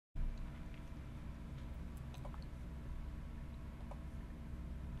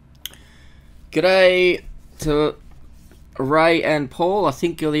G'day to Ray and Paul. I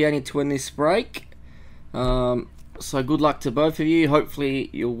think you're the only two in this break. So good luck to both of you. Hopefully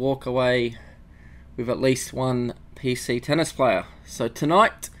you'll walk away with at least one PC tennis player. So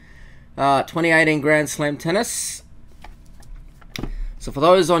tonight, 2018 Grand Slam Tennis. So for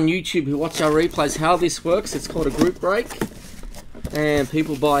those on YouTube who watch our replays, how this works, it's called a group break. And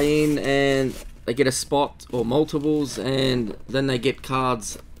people buy in and they get a spot or multiples, and then they get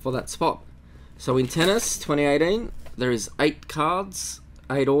cards for that spot. So in tennis 2018, there is 8 cards,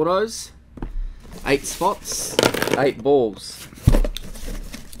 8 autos, 8 spots, 8 balls.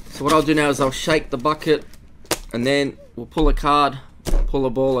 So what I'll do now is I'll shake the bucket, and then we'll pull a card, pull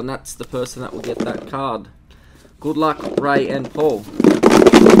a ball, and that's the person that will get that card. Good luck, Ray and Paul.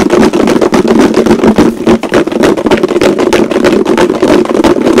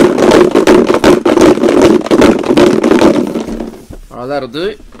 Alright, that'll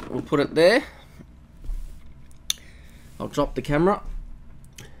do. We'll put it there. I'll drop the camera.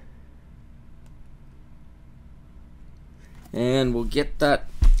 And we'll get that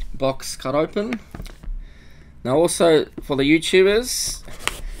box cut open. Now also, for the YouTubers,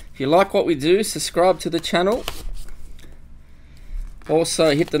 if you like what we do, subscribe to the channel.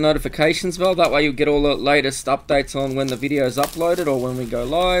 Also hit the notifications bell, that way you'll get all the latest updates on when the video is uploaded or when we go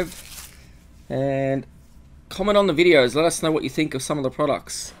live. And comment on the videos, let us know what you think of some of the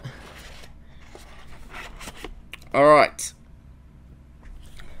products. Alright.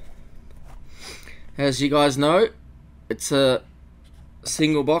 As you guys know, it's a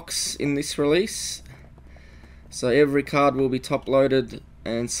single box in this release. So every card will be top loaded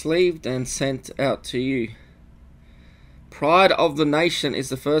and sleeved and sent out to you. Pride of the Nation is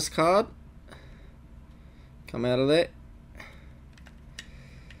the first card. Come out of there.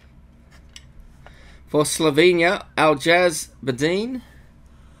 For Slovenia, Aljaz Badin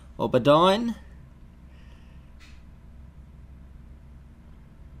or Badine.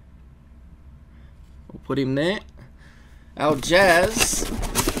 We'll put him there. Aljaz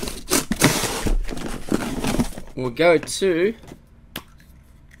will go to,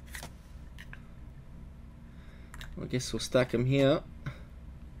 I guess we'll stack him here.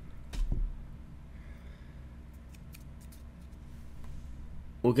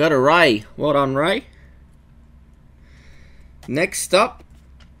 We'll go to Ray. Well done, Ray. Next up,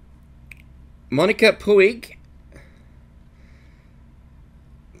 Monica Puig,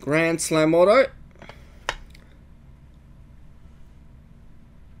 Grand Slam Auto.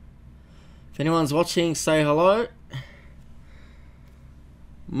 If anyone's watching, say hello.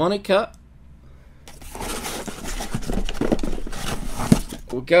 Monica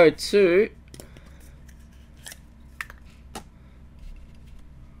will go to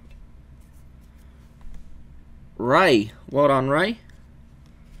Ray. Well done, Ray.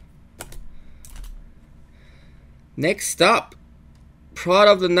 Next up, Pride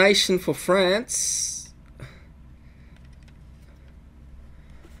of the Nation for France,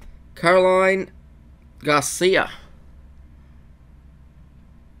 Caroline Garcia.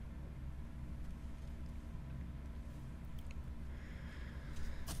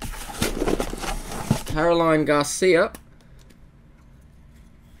 Caroline Garcia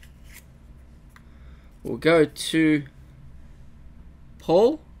will go to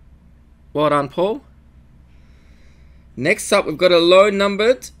Paul. Well done, Paul. Next up, we've got a low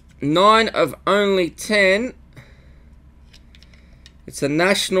numbered 9 of only 10. It's a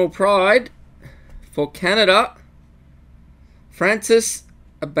national pride for Canada, Francis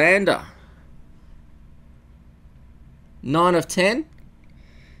Abanda. 9 of 10.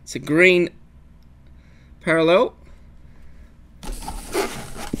 It's a green parallel.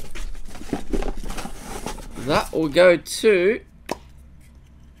 That will go to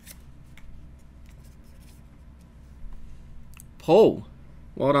Paul.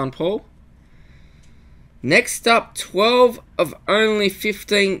 Well done, Paul. Next up, 12 of only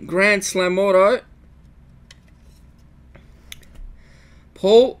 15 Grand Slam Auto,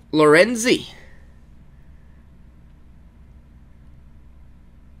 Paul Lorenzi.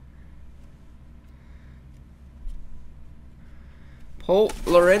 Paul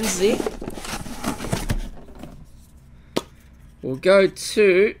Lorenzi will go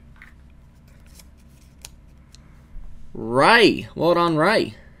to Ray. Well done,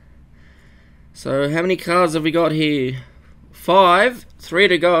 Ray. So how many cards have we got here? 5, 3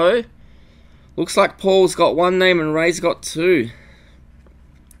 to go. Looks like Paul's got 1 name and Ray's got 2.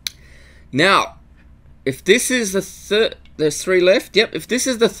 Now, if this is the third, there's 3 left. Yep, if this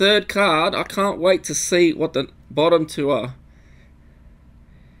is the third card, I can't wait to see what the bottom 2 are.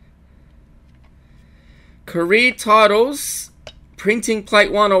 Career titles, Printing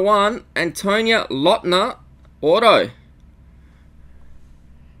plate 101, Antonia Lotner, auto.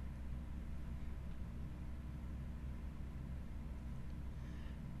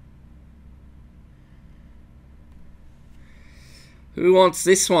 Who wants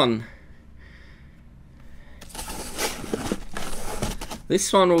this one?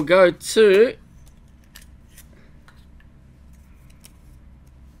 This one will go to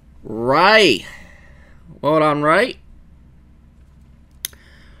Ray. Well done, Ray.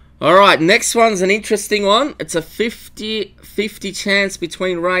 Alright, next one's an interesting one. It's a 50-50 chance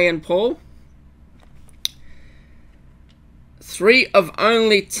between Ray and Paul. 3 of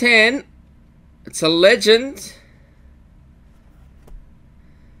only 10. It's a legend.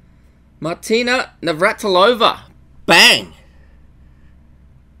 Martina Navratilova. Bang!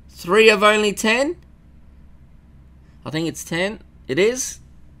 3 of only 10. I think it's 10. It is.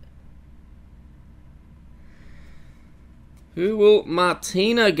 Who will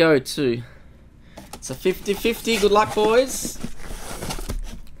Martina go to? It's a 50-50. Good luck, boys.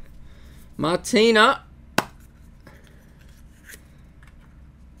 Martina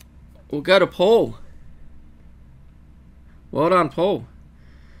will go to Paul. Well done, Paul.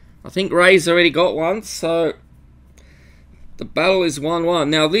 I think Ray's already got one, so the battle is 1-1.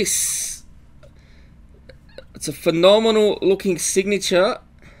 Now this, it's a phenomenal looking signature.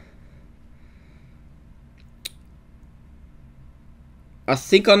 I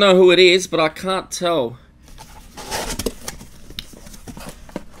think I know who it is, but I can't tell.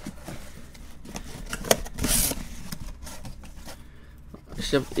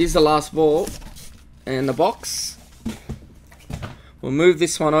 Here's the last ball and the box. We'll move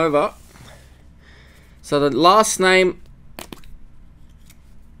this one over. So the last name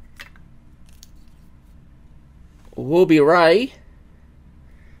will be Ray.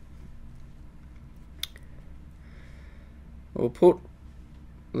 We'll put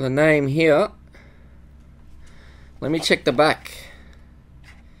the name here. Let me check the back.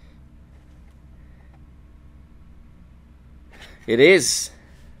 It is.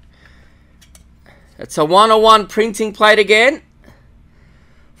 It's a 101 printing plate again.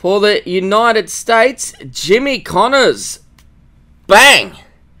 For the United States, Jimmy Connors. Bang!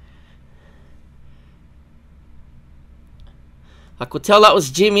 I could tell that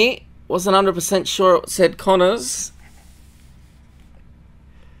was Jimmy. Wasn't 100% sure it said Connors.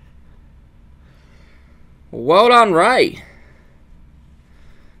 Well done, Ray.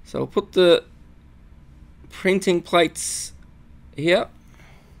 So I'll put the printing plates here.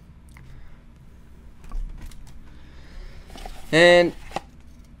 And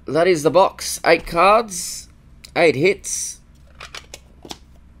that is the box. 8 cards, 8 hits.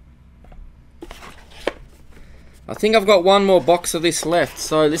 I think I've got one more box of this left.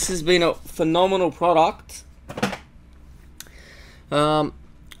 So this has been a phenomenal product.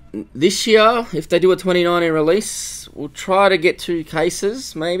 This year, if they do a 2019 release, we'll try to get 2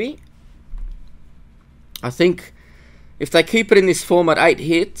 cases, maybe. I think if they keep it in this format, 8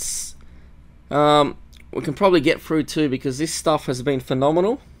 hits, we can probably get through 2 because this stuff has been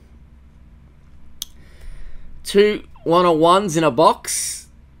phenomenal. 2 101s in a box.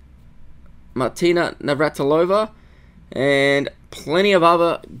 Martina Navratilova. And plenty of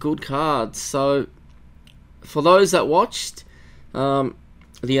other good cards. So, for those that watched,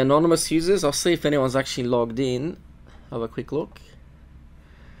 the anonymous users, I'll see if anyone's actually logged in. Have a quick look.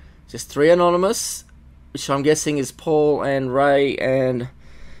 Just 3 anonymous, which I'm guessing is Paul and Ray and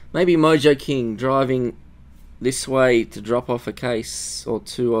maybe Mojo King driving this way to drop off a case or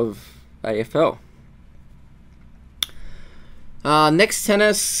 2 of AFL. Next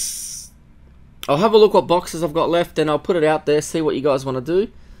tennis, I'll have a look what boxes I've got left and I'll put it out there, see what you guys want to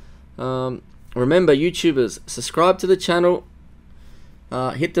do. Remember, YouTubers, subscribe to the channel,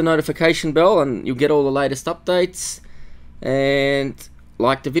 hit the notification bell and you'll get all the latest updates, and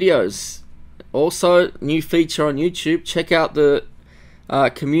like the videos. Also, new feature on YouTube, check out the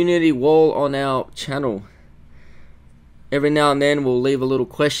community wall on our channel. Every now and then we'll leave a little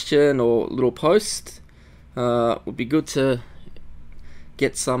question or little post. Would be good to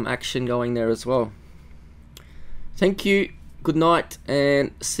get some action going there as well. Thank you, good night,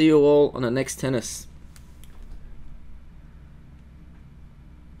 and see you all on the next tennis.